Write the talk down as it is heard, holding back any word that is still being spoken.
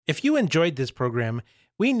If you enjoyed this program,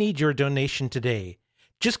 we need your donation today.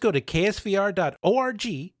 Just go to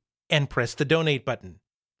ksvr.org and press the donate button.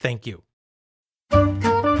 Thank you.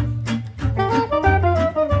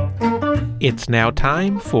 It's now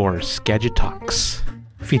time for Skagit Talks,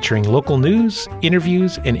 featuring local news,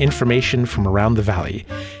 interviews, and information from around the valley,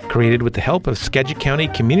 created with the help of Skagit County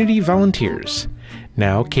community volunteers.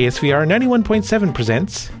 Now, KSVR 91.7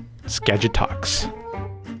 presents Skagit Talks.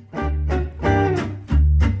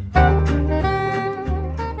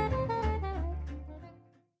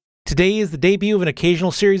 Today is the debut of an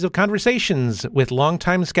occasional series of conversations with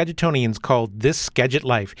longtime Skagitonians called This Skagit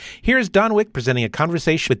Life. Here's Don Wick presenting a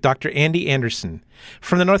conversation with Dr. Andy Anderson.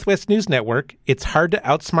 From the Northwest News Network, it's hard to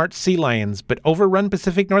outsmart sea lions, but overrun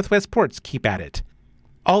Pacific Northwest ports keep at it.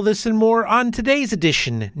 All this and more on today's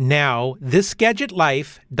edition. Now, This Skagit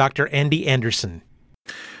Life, Dr. Andy Anderson.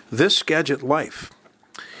 This Skagit Life.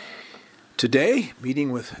 Today,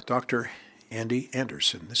 meeting with Dr. Andy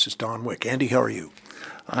Anderson. This is Don Wick. Andy, how are you?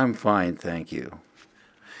 I'm fine, thank you.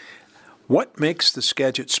 What makes the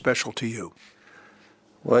Skagit special to you?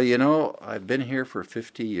 Well, you know, I've been here for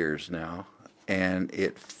 50 years now, and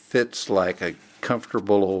it fits like a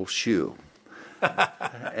comfortable old shoe.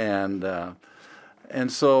 and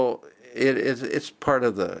so it's part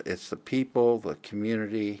of it's the people, the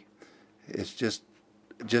community. It's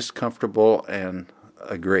just comfortable and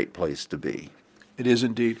a great place to be. It is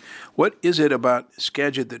indeed. What is it about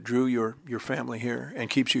Skagit that drew your family here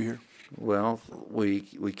and keeps you here? Well, we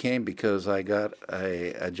came because I got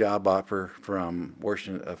a job offer from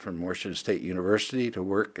Washington State University to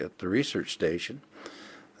work at the research station.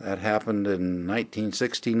 That happened in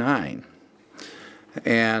 1969.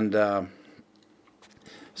 And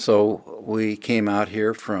so we came out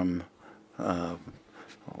here from,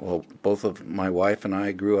 both of my wife and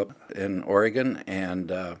I grew up in Oregon,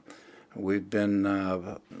 and we've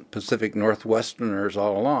been Pacific Northwesterners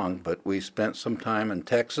all along, but we spent some time in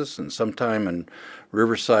Texas and some time in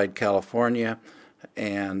Riverside, California,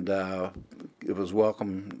 and it was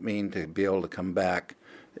welcoming to be able to come back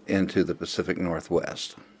into the Pacific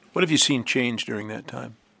Northwest. What have you seen change during that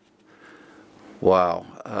time?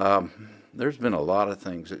 Wow. There's been a lot of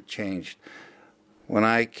things that changed. When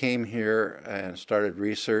I came here and started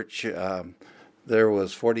research, there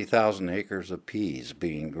was 40,000 acres of peas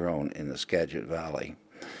being grown in the Skagit Valley,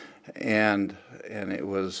 and it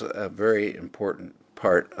was a very important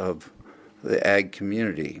part of the ag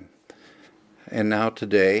community. And now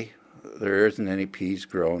today, there isn't any peas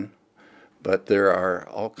grown, but there are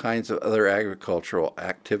all kinds of other agricultural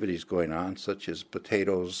activities going on, such as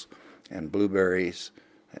potatoes and blueberries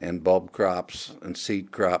and bulb crops and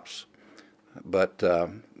seed crops. But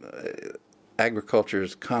agriculture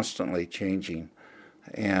is constantly changing,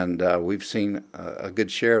 and we've seen a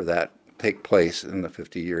good share of that take place in the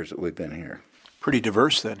 50 years that we've been here. Pretty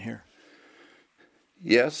diverse then here.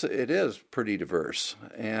 Yes, it is pretty diverse.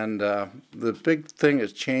 And the big thing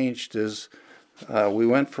that's changed is we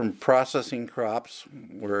went from processing crops,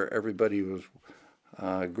 where everybody was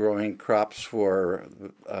growing crops for,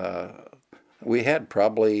 we had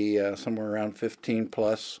probably somewhere around 15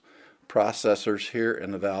 plus processors here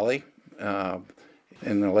in the valley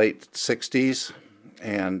in the late 60s.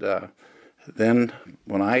 And then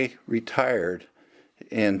when I retired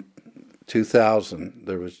in 2000,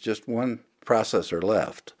 there was just one processor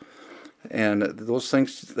left. And those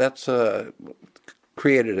things, that's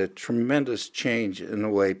created a tremendous change in the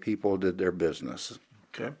way people did their business.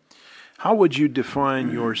 Okay. How would you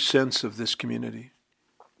define your sense of this community?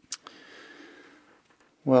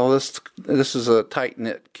 Well, this is a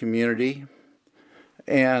tight-knit community,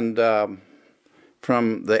 and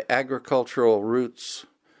from the agricultural roots,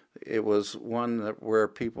 it was one where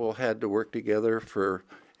people had to work together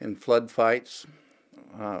in flood fights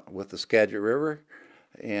with the Skagit River,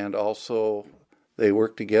 and also they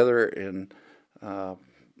worked together in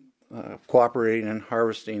cooperating in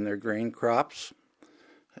harvesting their grain crops,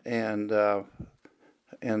 and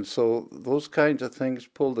so those kinds of things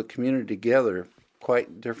pulled the community together,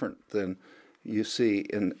 quite different than you see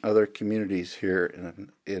in other communities here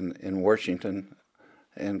in Washington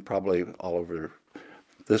and probably all over.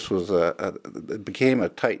 This was it became a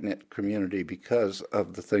tight-knit community because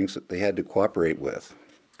of the things that they had to cooperate with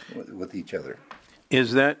each other.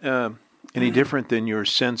 Is that any different than your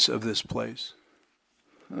sense of this place?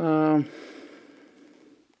 No,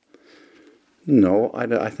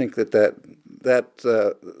 I think that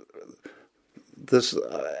this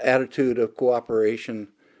attitude of cooperation,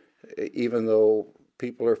 even though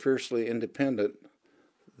people are fiercely independent,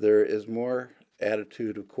 there is more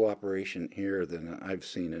attitude of cooperation here than I've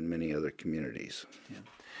seen in many other communities. Yeah.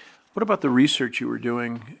 What about the research you were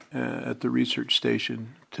doing at the research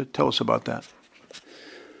station? Tell us about that.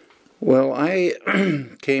 Well, I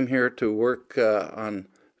came here to work on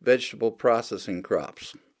vegetable processing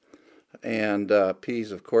crops. And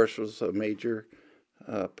peas, of course, was a major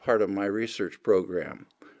part of my research program.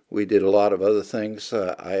 We did a lot of other things.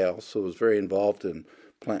 I also was very involved in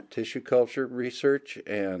plant tissue culture research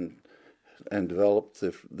and developed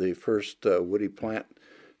the first woody plant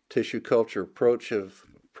tissue culture approach of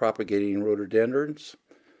propagating rhododendrons.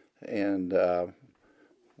 And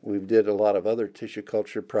we did a lot of other tissue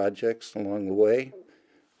culture projects along the way.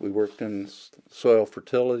 We worked in soil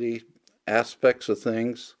fertility aspects of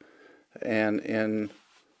things and in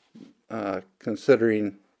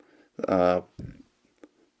considering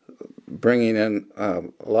bringing in a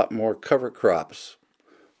lot more cover crops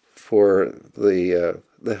for the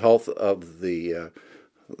health of the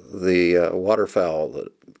waterfowl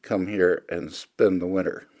that come here and spend the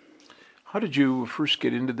winter. How did you first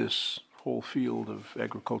get into this whole field of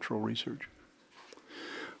agricultural research?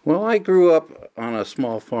 Well, I grew up on a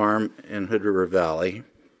small farm in Hood River Valley,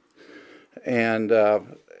 and I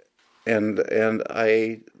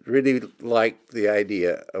really liked the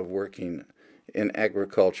idea of working in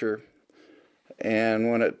agriculture. And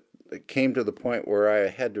when it came to the point where I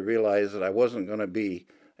had to realize that I wasn't going to be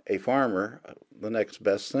a farmer, the next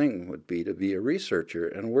best thing would be to be a researcher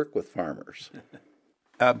and work with farmers.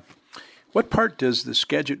 What part does the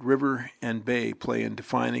Skagit River and Bay play in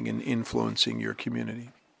defining and influencing your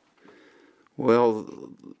community? Well,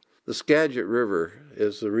 the Skagit River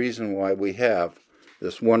is the reason why we have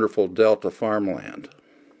this wonderful delta farmland.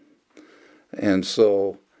 And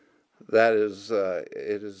so that is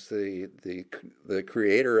it is the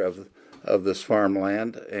creator of this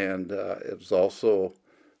farmland, and it's also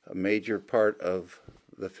a major part of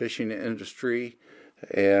the fishing industry.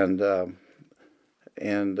 And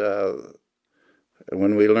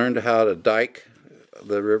when we learned how to dike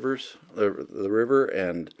the rivers, the river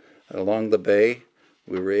and along the bay,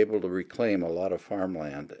 we were able to reclaim a lot of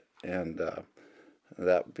farmland, and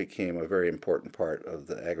that became a very important part of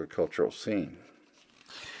the agricultural scene.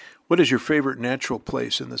 What is your favorite natural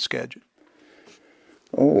place in the Skagit?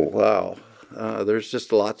 Oh, wow. There's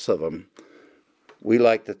just lots of them. We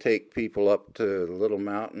like to take people up to Little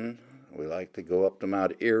Mountain. We like to go up to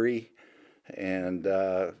Mount Erie and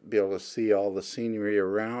be able to see all the scenery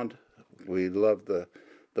around. We love the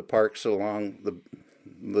parks along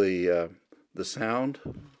the Sound.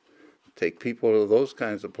 Take people to those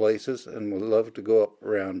kinds of places, and we love to go up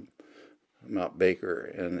around Mount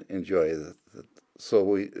Baker and enjoy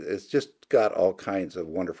it's just got all kinds of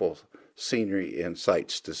wonderful scenery and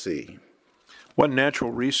sights to see. What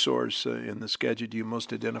natural resource in the Skagit do you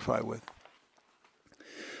most identify with?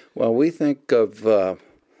 Well, we think of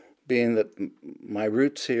being that my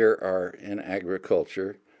roots here are in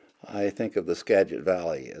agriculture. I think of the Skagit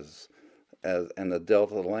Valley as and the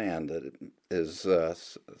delta land that is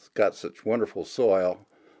got such wonderful soil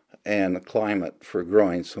and a climate for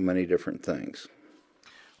growing so many different things.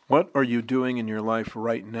 What are you doing in your life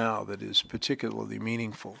right now that is particularly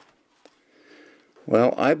meaningful?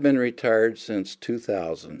 Well, I've been retired since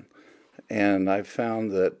 2000, and I've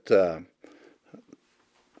found that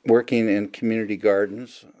working in community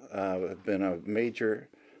gardens have been a major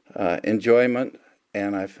enjoyment,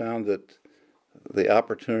 and I found that the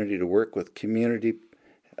opportunity to work with community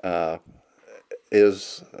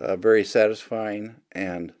is very satisfying,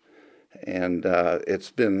 and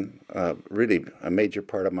it's been really a major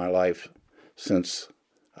part of my life since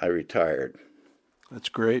I retired. That's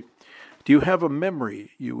great. Do you have a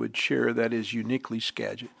memory you would share that is uniquely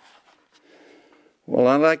Skagit? Well,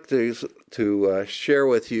 I'd like to share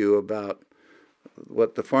with you about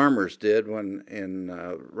what the farmers did when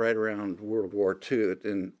right around World War II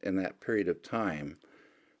in that period of time.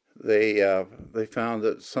 They found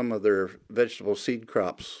that some of their vegetable seed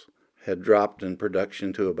crops had dropped in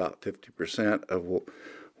production to about 50% of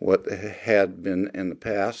what had been in the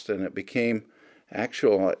past, and it became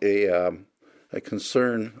actually a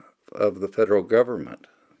concern of the federal government,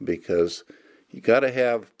 because you got to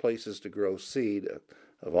have places to grow seed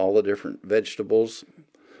of all the different vegetables,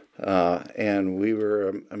 and we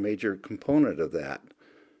were a major component of that.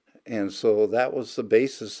 And so that was the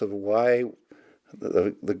basis of why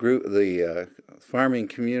the farming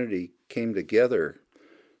community came together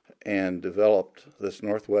and developed this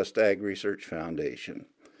Northwest Ag Research Foundation,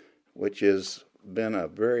 which has been a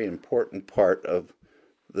very important part of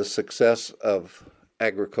the success of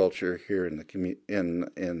agriculture here in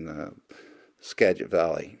the Skagit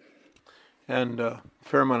Valley. And a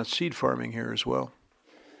fair amount of seed farming here as well.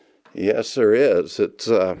 Yes, there is. It's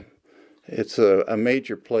It's a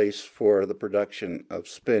major place for the production of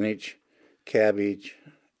spinach, cabbage,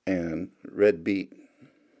 and red beet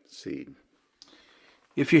seed.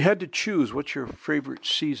 If you had to choose, what's your favorite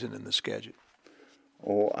season in the Skagit?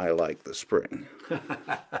 Oh, I like the spring.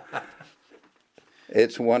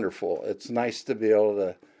 It's wonderful. It's nice to be able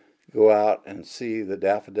to go out and see the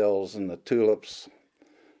daffodils and the tulips,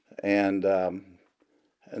 and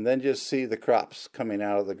then just see the crops coming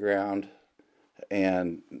out of the ground,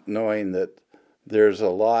 and knowing that there's a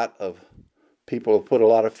lot of people who put a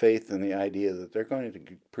lot of faith in the idea that they're going to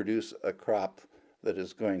produce a crop that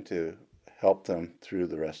is going to help them through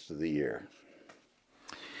the rest of the year.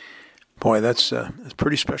 Boy, that's a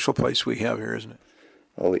pretty special place we have here, isn't it?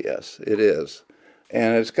 Oh, yes, it is.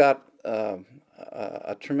 And it's got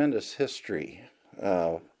a tremendous history.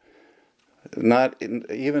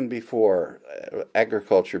 Even before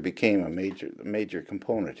agriculture became a major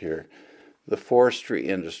component here, the forestry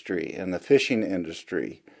industry and the fishing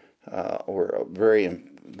industry were very,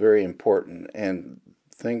 very important. And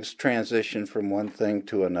things transition from one thing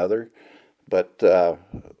to another, but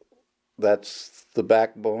that's the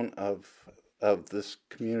backbone of this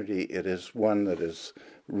community. It is one that is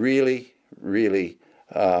really, really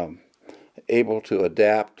able to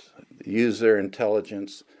adapt, use their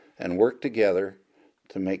intelligence, and work together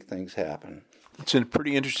to make things happen. It's a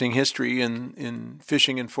pretty interesting history in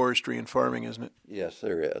fishing and forestry and farming, isn't it? Yes,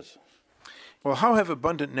 there is. Well, how have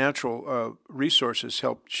abundant natural resources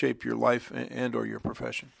helped shape your life and or your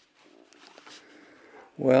profession?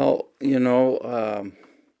 Well,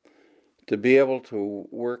 to be able to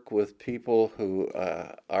work with people who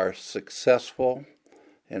are successful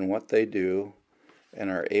in what they do and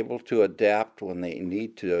are able to adapt when they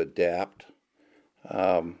need to adapt,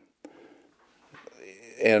 and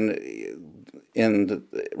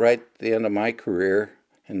right at the end of my career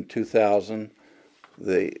in 2000,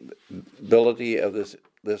 the ability of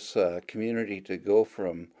this community to go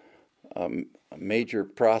from a major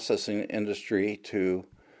processing industry to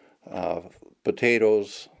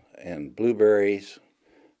potatoes and blueberries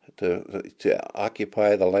to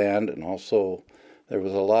occupy the land, and also there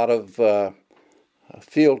was a lot of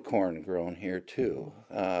field corn grown here too,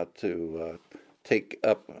 to take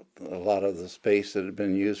up a lot of the space that had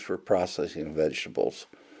been used for processing vegetables.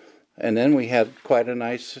 And then we had quite a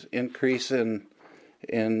nice increase in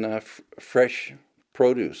fresh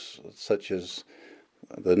produce, such as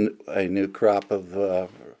a new crop of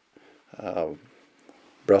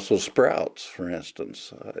Brussels sprouts, for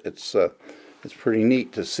instance. It's pretty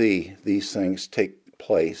neat to see these things take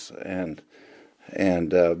place and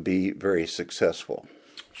be very successful.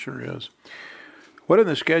 Sure is. What in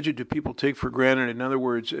the Skagit do people take for granted? In other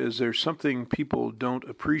words, is there something people don't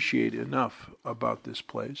appreciate enough about this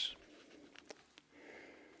place?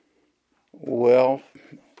 Well,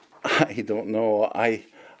 I don't know. I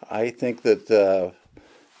think that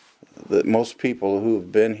most people who've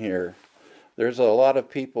been here, there's a lot of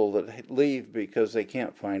people that leave because they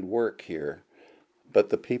can't find work here, but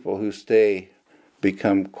the people who stay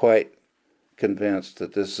become quite convinced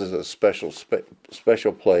that this is a special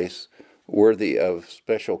place, worthy of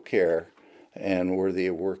special care, and worthy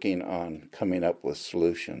of working on coming up with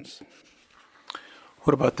solutions.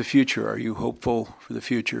 What about the future? Are you hopeful for the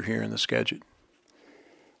future here in the Skagit?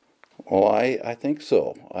 Well, I think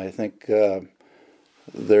so. I think there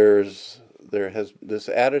has this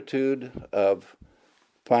attitude of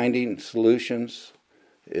finding solutions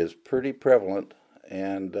is pretty prevalent,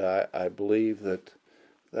 and I believe that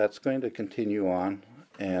that's going to continue on,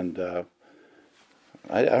 and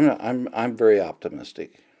I'm very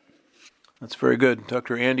optimistic. That's very good.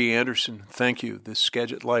 Dr. Andy Anderson, thank you. This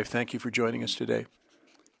Skagit Life, thank you for joining us today.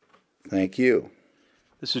 Thank you.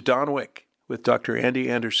 This is Don Wick with Dr. Andy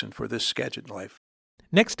Anderson for This Skagit Life.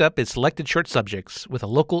 Next up is Selected Short Subjects with a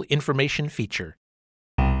local information feature.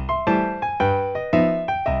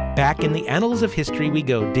 Back in the annals of history we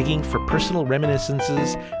go, digging for personal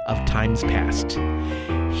reminiscences of times past.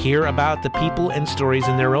 Hear about the people and stories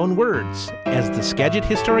in their own words as the Skagit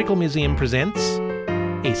Historical Museum presents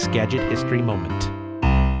A Skagit History Moment.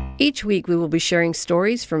 Each week we will be sharing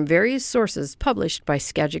stories from various sources published by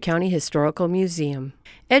Skagit County Historical Museum.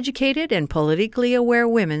 Educated and politically aware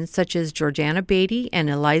women such as Georgiana Beatty and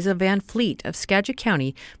Eliza Van Fleet of Skagit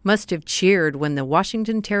County must have cheered when the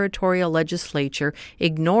Washington Territorial Legislature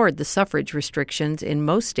ignored the suffrage restrictions in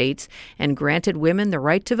most states and granted women the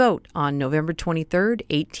right to vote on November 23,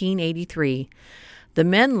 1883. The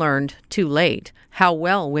men learned, too late, how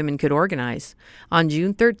well women could organize. On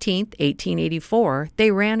June 13, 1884,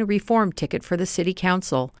 they ran a reform ticket for the city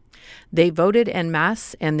council. They voted en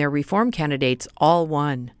masse, and their reform candidates all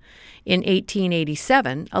won. In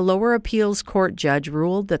 1887, a lower appeals court judge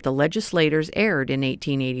ruled that the legislators erred in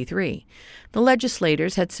 1883. The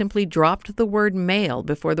legislators had simply dropped the word male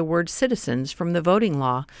before the word citizens from the voting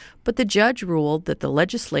law, but the judge ruled that the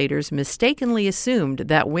legislators mistakenly assumed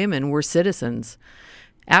that women were citizens.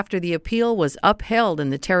 After the appeal was upheld in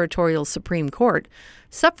the territorial Supreme Court,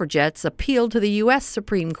 suffragettes appealed to the U.S.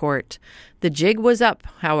 Supreme Court. The jig was up,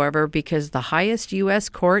 however, because the highest U.S.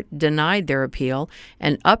 court denied their appeal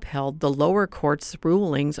and upheld the lower court's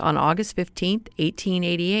rulings on August 15,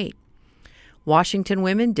 1888. Washington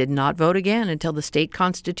women did not vote again until the state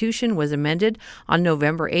constitution was amended on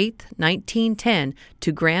November 8, 1910,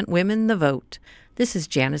 to grant women the vote. This is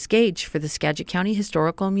Janice Gage for the Skagit County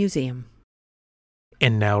Historical Museum.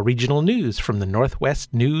 And now regional news from the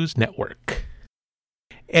Northwest News Network.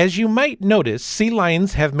 As you might notice, sea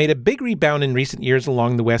lions have made a big rebound in recent years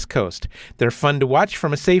along the West Coast. They're fun to watch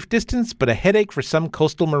from a safe distance, but a headache for some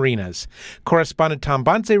coastal marinas. Correspondent Tom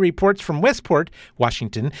Bonce reports from Westport,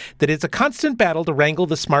 Washington, that it's a constant battle to wrangle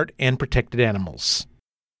the smart and protected animals.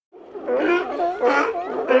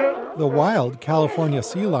 The wild California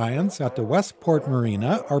sea lions at the Westport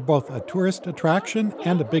Marina are both a tourist attraction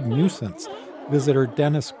and a big nuisance. Visitor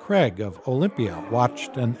Dennis Craig of Olympia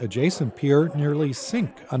watched an adjacent pier nearly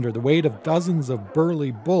sink under the weight of dozens of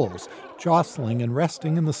burly bulls jostling and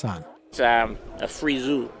resting in the sun. It's a free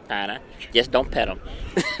zoo, kind of. Just don't pet them.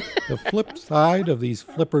 The flip side of these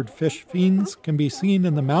flippered fish fiends can be seen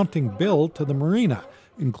in the mounting bill to the marina,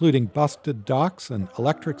 including busted docks and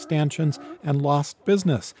electric stanchions and lost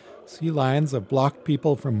business. Sea lions have blocked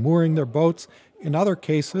people from mooring their boats. In other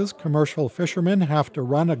cases, commercial fishermen have to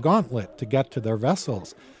run a gauntlet to get to their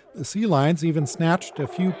vessels. The sea lions even snatched a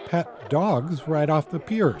few pet dogs right off the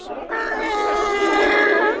piers.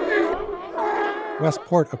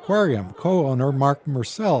 Westport Aquarium co-owner Mark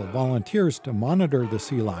Mersell volunteers to monitor the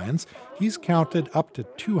sea lions. He's counted up to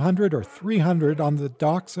 200 or 300 on the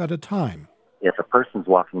docks at a time. If a person's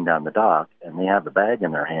walking down the dock and they have a bag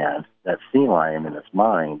in their hand, that sea lion in its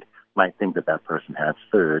mind might think that that person has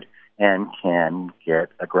food and can get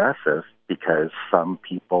aggressive because some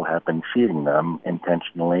people have been feeding them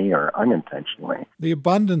intentionally or unintentionally. The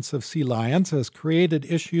abundance of sea lions has created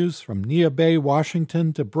issues from Neah Bay,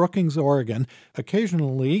 Washington to Brookings, Oregon,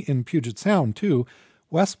 occasionally in Puget Sound, too.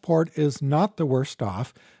 Westport is not the worst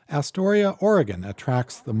off. Astoria, Oregon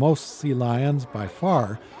attracts the most sea lions by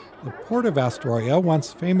far. The Port of Astoria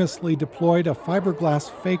once famously deployed a fiberglass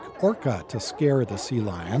fake orca to scare the sea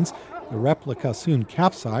lions. The replica soon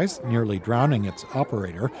capsized, nearly drowning its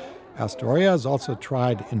operator. Astoria has also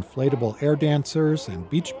tried inflatable air dancers and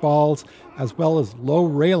beach balls, as well as low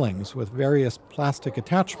railings with various plastic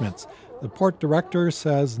attachments. The port director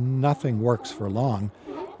says nothing works for long.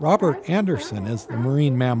 Robert Anderson is the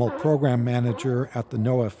Marine Mammal Program Manager at the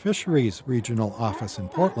NOAA Fisheries Regional Office in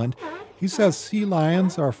Portland. He says sea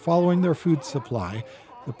lions are following their food supply.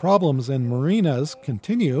 The problems in marinas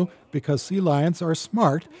continue because sea lions are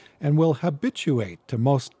smart and will habituate to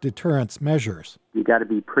most deterrence measures. You got to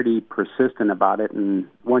be pretty persistent about it, and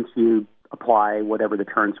once you apply whatever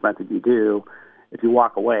deterrence method you do, if you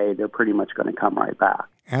walk away, they're pretty much going to come right back.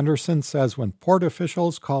 Anderson says when port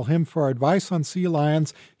officials call him for advice on sea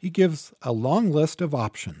lions, he gives a long list of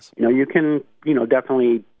options. You can,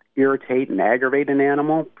 definitely irritate and aggravate an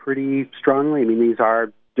animal pretty strongly. I mean, these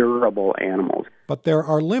are durable animals. But there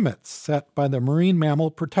are limits set by the Marine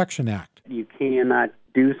Mammal Protection Act. You cannot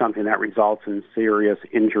do something that results in serious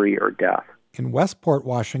injury or death. In Westport,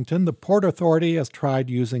 Washington, the Port Authority has tried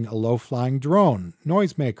using a low-flying drone,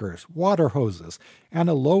 noisemakers, water hoses, and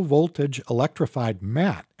a low-voltage electrified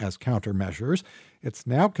mat as countermeasures. It's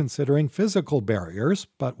now considering physical barriers,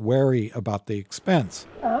 but wary about the expense.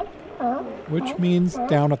 Which means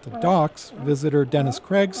down at the docks, visitor Dennis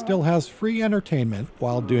Craig still has free entertainment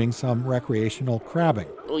while doing some recreational crabbing.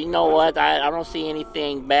 Well, you know what? I don't see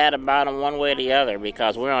anything bad about them one way or the other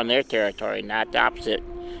because we're on their territory, not the opposite.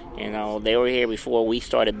 They were here before we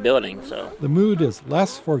started building, so. The mood is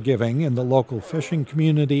less forgiving in the local fishing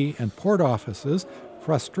community and port offices.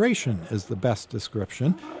 Frustration is the best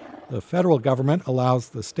description. The federal government allows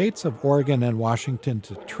the states of Oregon and Washington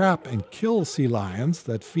to trap and kill sea lions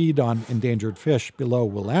that feed on endangered fish below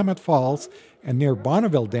Willamette Falls and near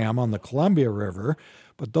Bonneville Dam on the Columbia River,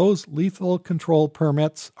 but those lethal control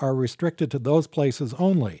permits are restricted to those places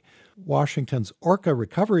only. Washington's Orca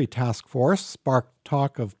Recovery Task Force sparked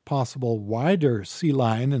talk of possible wider sea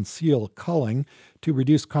lion and seal culling to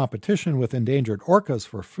reduce competition with endangered orcas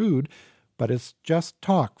for food, but it's just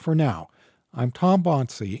talk for now. I'm Tom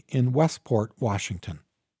Bonce in Westport, Washington.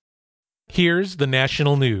 Here's the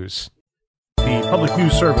national news. The Public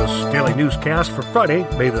News Service Daily Newscast for Friday,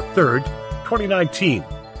 May the 3rd, 2019.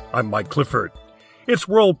 I'm Mike Clifford. It's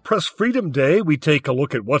World Press Freedom Day. We take a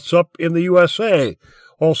look at what's up in the USA.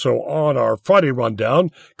 Also on our Friday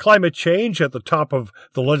rundown, climate change at the top of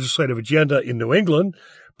the legislative agenda in New England.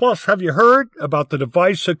 Plus, have you heard about the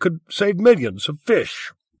device that could save millions of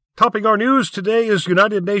fish? Topping our news today is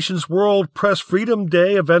United Nations World Press Freedom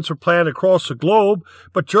Day. Events are planned across the globe,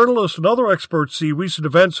 but journalists and other experts see recent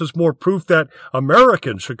events as more proof that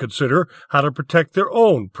Americans should consider how to protect their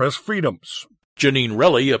own press freedoms. Janine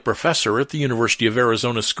Relly, a professor at the University of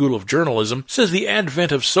Arizona School of Journalism, says the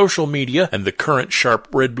advent of social media and the current sharp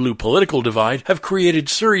red-blue political divide have created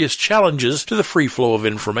serious challenges to the free flow of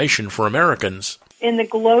information for Americans. In the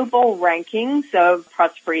global rankings of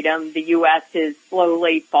press freedom, the U.S. has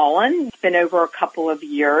slowly fallen. It's been over a couple of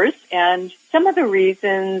years, and some of the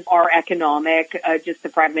reasons are economic, just the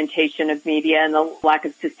fragmentation of media and the lack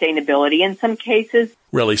of sustainability in some cases.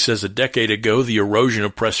 Relly says a decade ago, the erosion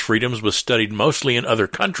of press freedoms was studied mostly in other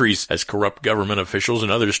countries as corrupt government officials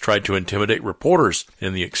and others tried to intimidate reporters.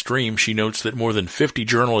 In the extreme, she notes that more than 50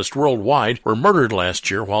 journalists worldwide were murdered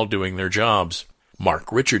last year while doing their jobs.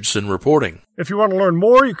 Mark Richardson reporting. If you want to learn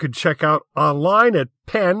more, you can check out online at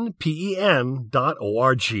pen.org.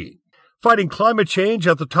 Fighting climate change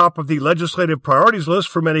at the top of the legislative priorities list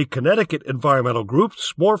for many Connecticut environmental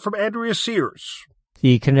groups. More from Andrea Sears.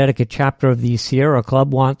 The Connecticut chapter of the Sierra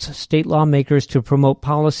Club wants state lawmakers to promote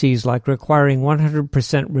policies like requiring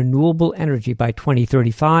 100% renewable energy by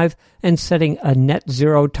 2035 and setting a net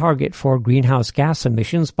zero target for greenhouse gas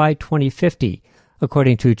emissions by 2050.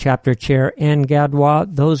 According to Chapter Chair Ann Gadwa,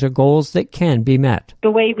 those are goals that can be met.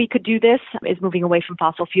 The way we could do this is moving away from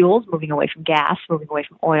fossil fuels, moving away from gas, moving away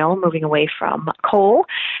from oil, moving away from coal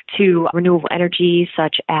to renewable energy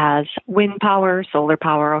such as wind power, solar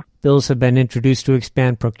power. Bills have been introduced to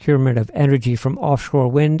expand procurement of energy from offshore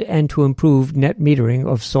wind and to improve net metering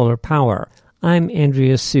of solar power. I'm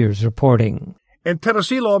Andrea Sears reporting. And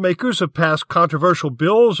Tennessee lawmakers have passed controversial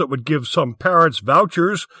bills that would give some parents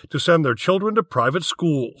vouchers to send their children to private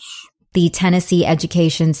schools. The Tennessee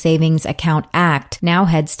Education Savings Account Act now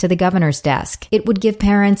heads to the governor's desk. It would give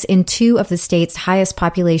parents in 2 of the state's highest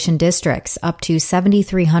population districts up to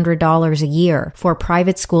 $7,300 a year for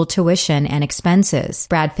private school tuition and expenses.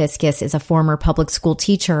 Brad Fiskus is a former public school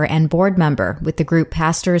teacher and board member with the group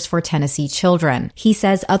Pastors for Tennessee Children. He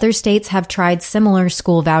says other states have tried similar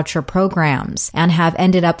school voucher programs and have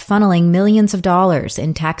ended up funneling millions of dollars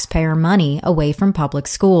in taxpayer money away from public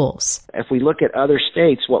schools. If we look at other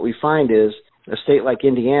states, what we find is a state like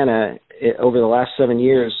Indiana, over the last 7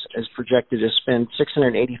 years, is projected to spend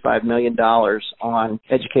 $685 million on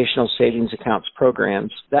educational savings accounts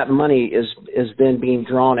programs. That money is then being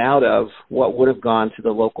drawn out of what would have gone to the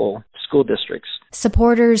local school districts.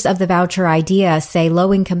 Supporters of the voucher idea say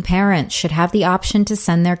low-income parents should have the option to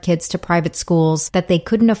send their kids to private schools that they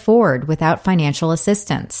couldn't afford without financial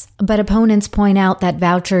assistance. But opponents point out that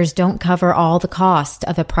vouchers don't cover all the cost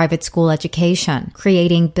of a private school education,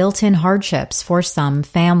 creating built-in hardships for some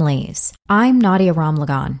families. I'm Nadia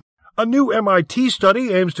Ramlagan. A new MIT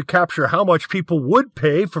study aims to capture how much people would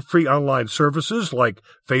pay for free online services like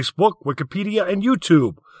Facebook, Wikipedia, and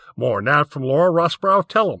YouTube. More on that from Laura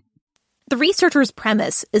Rosbrow-Tellem. The researchers'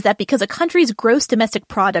 premise is that because a country's gross domestic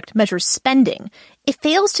product measures spending, it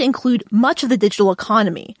fails to include much of the digital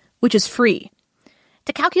economy, which is free.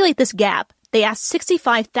 To calculate this gap, they asked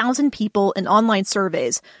 65,000 people in online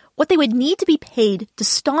surveys what they would need to be paid to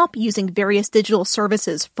stop using various digital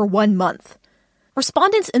services for 1 month.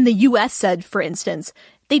 Respondents in the U.S. said, for instance,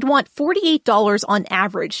 they'd want $48 on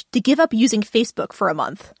average to give up using Facebook for a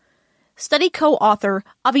month. Study co-author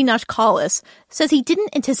Avinash Kallis says he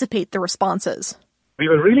didn't anticipate the responses. We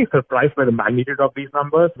were really surprised by the magnitude of these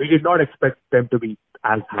numbers. We did not expect them to be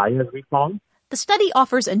as high as we found. The study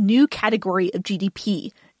offers a new category of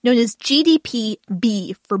GDP, known as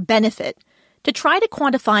GDP-B for benefit, to try to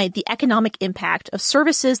quantify the economic impact of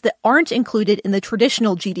services that aren't included in the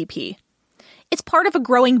traditional GDP. It's part of a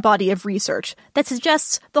growing body of research that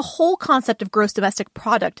suggests the whole concept of gross domestic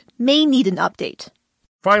product may need an update.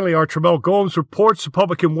 Finally, our Tramel Gomes reports the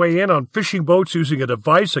public can weigh in on fishing boats using a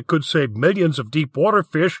device that could save millions of deep water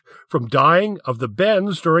fish from dying of the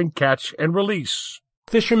bends during catch and release.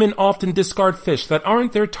 Fishermen often discard fish that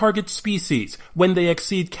aren't their target species when they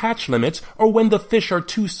exceed catch limits or when the fish are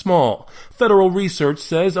too small. Federal research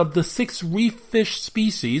says of the 6 reef fish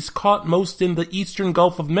species caught most in the eastern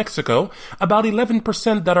Gulf of Mexico, about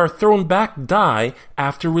 11% that are thrown back die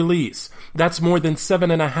after release. That's more than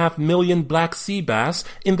 7.5 million black sea bass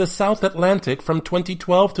in the South Atlantic from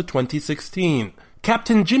 2012 to 2016.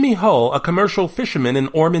 Captain Jimmy Hull, a commercial fisherman in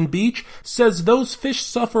Ormond Beach, says those fish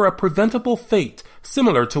suffer a preventable fate,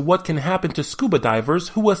 similar to what can happen to scuba divers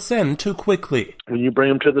who ascend too quickly. When you bring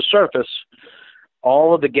them to the surface,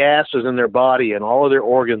 all of the gases in their body and all of their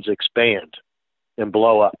organs expand and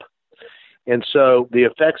blow up. And so the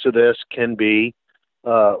effects of this can be,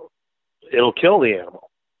 it'll kill the animal.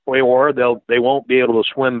 Or they won't be able to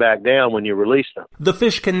swim back down when you release them. The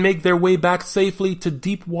fish can make their way back safely to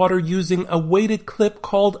deep water using a weighted clip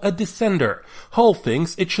called a descender. Hull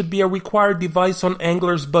thinks it should be a required device on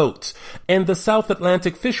anglers' boats, and the South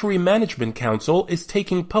Atlantic Fishery Management Council is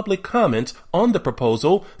taking public comment on the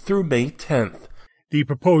proposal through May 10th. The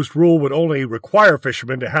proposed rule would only require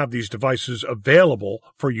fishermen to have these devices available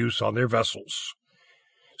for use on their vessels.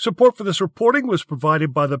 Support for this reporting was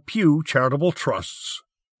provided by the Pew Charitable Trusts.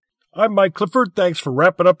 I'm Mike Clifford. Thanks for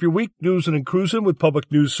wrapping up your week, news and cruising with Public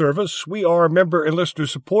News Service. We are member and listener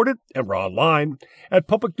supported, and we're online at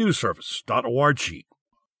publicnewsservice.org.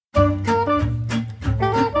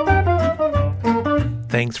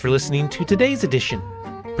 Thanks for listening to today's edition,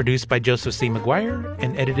 produced by Joseph C. McGuire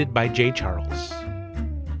and edited by Jay Charles.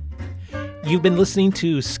 You've been listening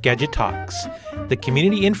to Skagit Talks, the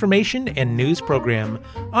community information and news program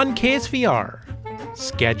on KSVR,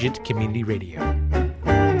 Skagit Community Radio.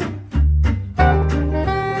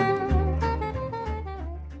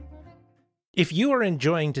 If you are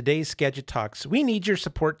enjoying today's Skagit Talks, we need your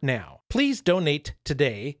support now. Please donate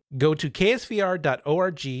today. Go to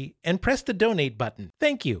ksvr.org and press the donate button.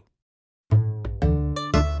 Thank you.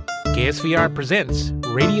 KSVR presents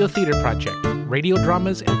Radio Theater Project, radio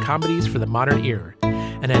dramas and comedies for the modern ear.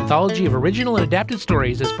 An anthology of original and adapted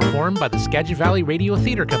stories is performed by the Skagit Valley Radio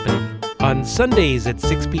Theater Company on Sundays at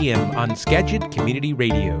 6 p.m. on Skagit Community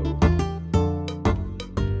Radio.